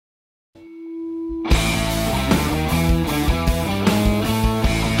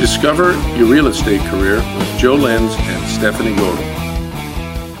Discover your real estate career with Joe Lenz and Stephanie Golden.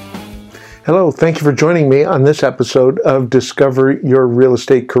 Hello, thank you for joining me on this episode of Discover Your Real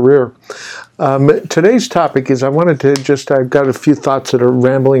Estate Career. Today's topic is I've got a few thoughts that are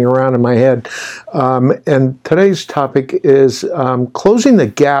rambling around in my head. And today's topic is closing the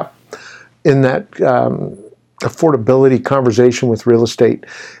gap in that affordability conversation with real estate.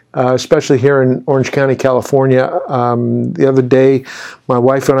 Especially here in Orange County, California. The other day, my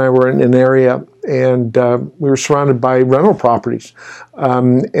wife and I were in an area and we were surrounded by rental properties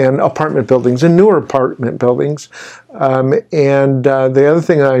and apartment buildings and newer apartment buildings. And the other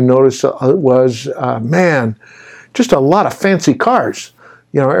thing I noticed was, just a lot of fancy cars.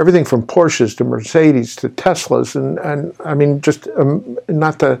 You know, everything from Porsches to Mercedes to Teslas, and I mean, just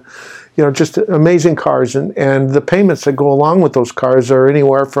just amazing cars, and the payments that go along with those cars are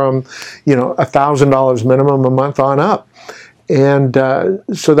anywhere from, $1,000 minimum a month on up. And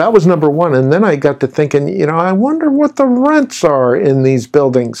so that was number one. And then I got to thinking, I wonder what the rents are in these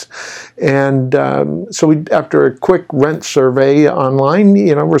buildings. And so after a quick rent survey online,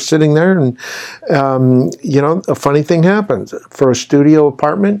 we're sitting there and, a funny thing happens. For a studio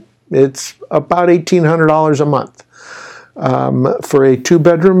apartment, it's about $1,800 a month. For a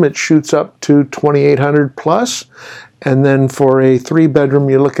 2-bedroom, it shoots up to $2,800 plus. And then for a 3-bedroom,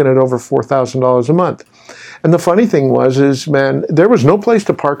 you're looking at over $4,000 a month. And the funny thing is, there was no place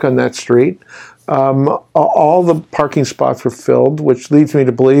to park on that street. All the parking spots were filled, which leads me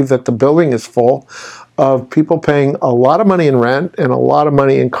to believe that the building is full of people paying a lot of money in rent and a lot of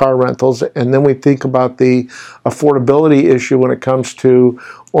money in car rentals. And then we think about the affordability issue when it comes to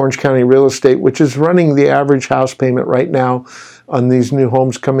Orange County real estate, which is running the average house payment right now on these new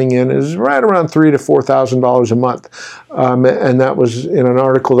homes coming in is right around $3,000 to $4,000 a month. And that was in an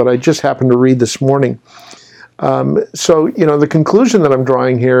article that I just happened to read this morning. So, the conclusion that I'm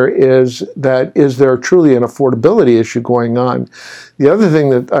drawing here is there truly an affordability issue going on? The other thing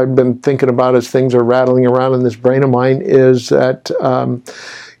that I've been thinking about as things are rattling around in this brain of mine is that,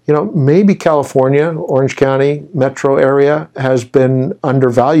 maybe California, Orange County, metro area has been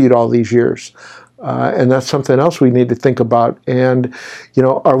undervalued all these years. And that's something else we need to think about. And,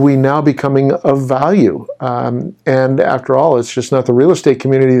 are we now becoming of value? And after all, it's just not the real estate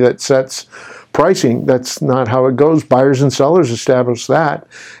community that sets pricing. That's not how it goes. Buyers and sellers establish that.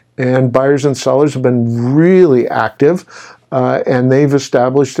 And buyers and sellers have been really active. And they've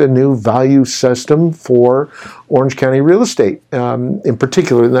established a new value system for Orange County real estate in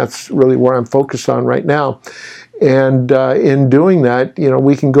particular. And that's really where I'm focused on right now. And in doing that,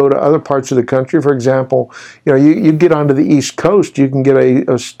 we can go to other parts of the country. For example, you get onto the East Coast, you can get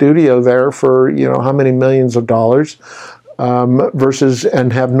a studio there for, how many millions of dollars versus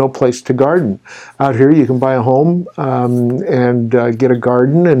and have no place to garden. Out here, you can buy a home and get a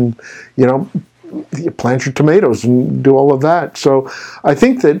garden and, you plant your tomatoes and do all of that. So I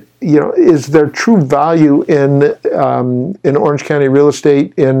think that, is there true value in Orange County real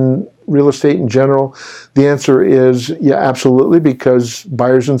estate, in real estate in general? The answer is yeah, absolutely, because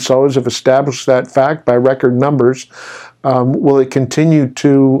buyers and sellers have established that fact by record numbers. Will it continue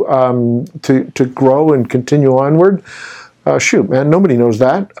to grow and continue onward? Nobody knows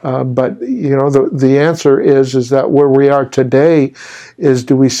that. But the answer is that where we are today is,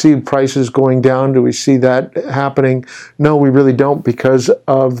 do we see prices going down? Do we see that happening? No, we really don't, because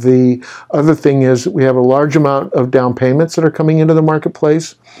of the other thing is we have a large amount of down payments that are coming into the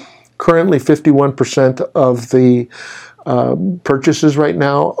marketplace. Currently, 51% of the purchases right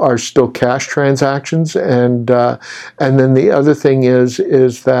now are still cash transactions, and then the other thing is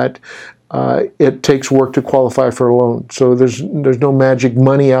that it takes work to qualify for a loan. So there's no magic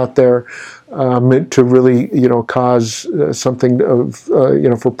money out there to really cause something of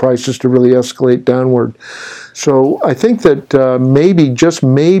for prices to really escalate downward. So I think that maybe, just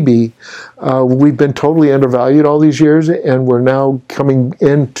maybe, we've been totally undervalued all these years, and we're now coming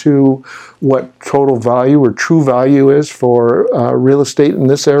into what total value or true value is for real estate in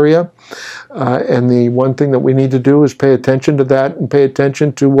this area. And the one thing that we need to do is pay attention to that and pay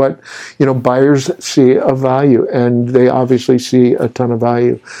attention to what buyers see of value, and they obviously see a ton of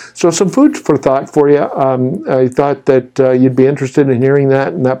value. So some food for thought for you. I thought that you'd be interested in hearing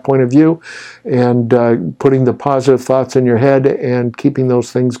that and that point of view, and putting the positive thoughts in your head and keeping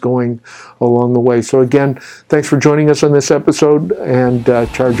those things going along the way. So again, thanks for joining us on this episode, and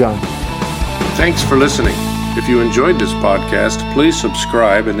charge on. Thanks for listening. If you enjoyed this podcast, please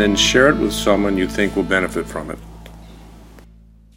subscribe and then share it with someone you think will benefit from it.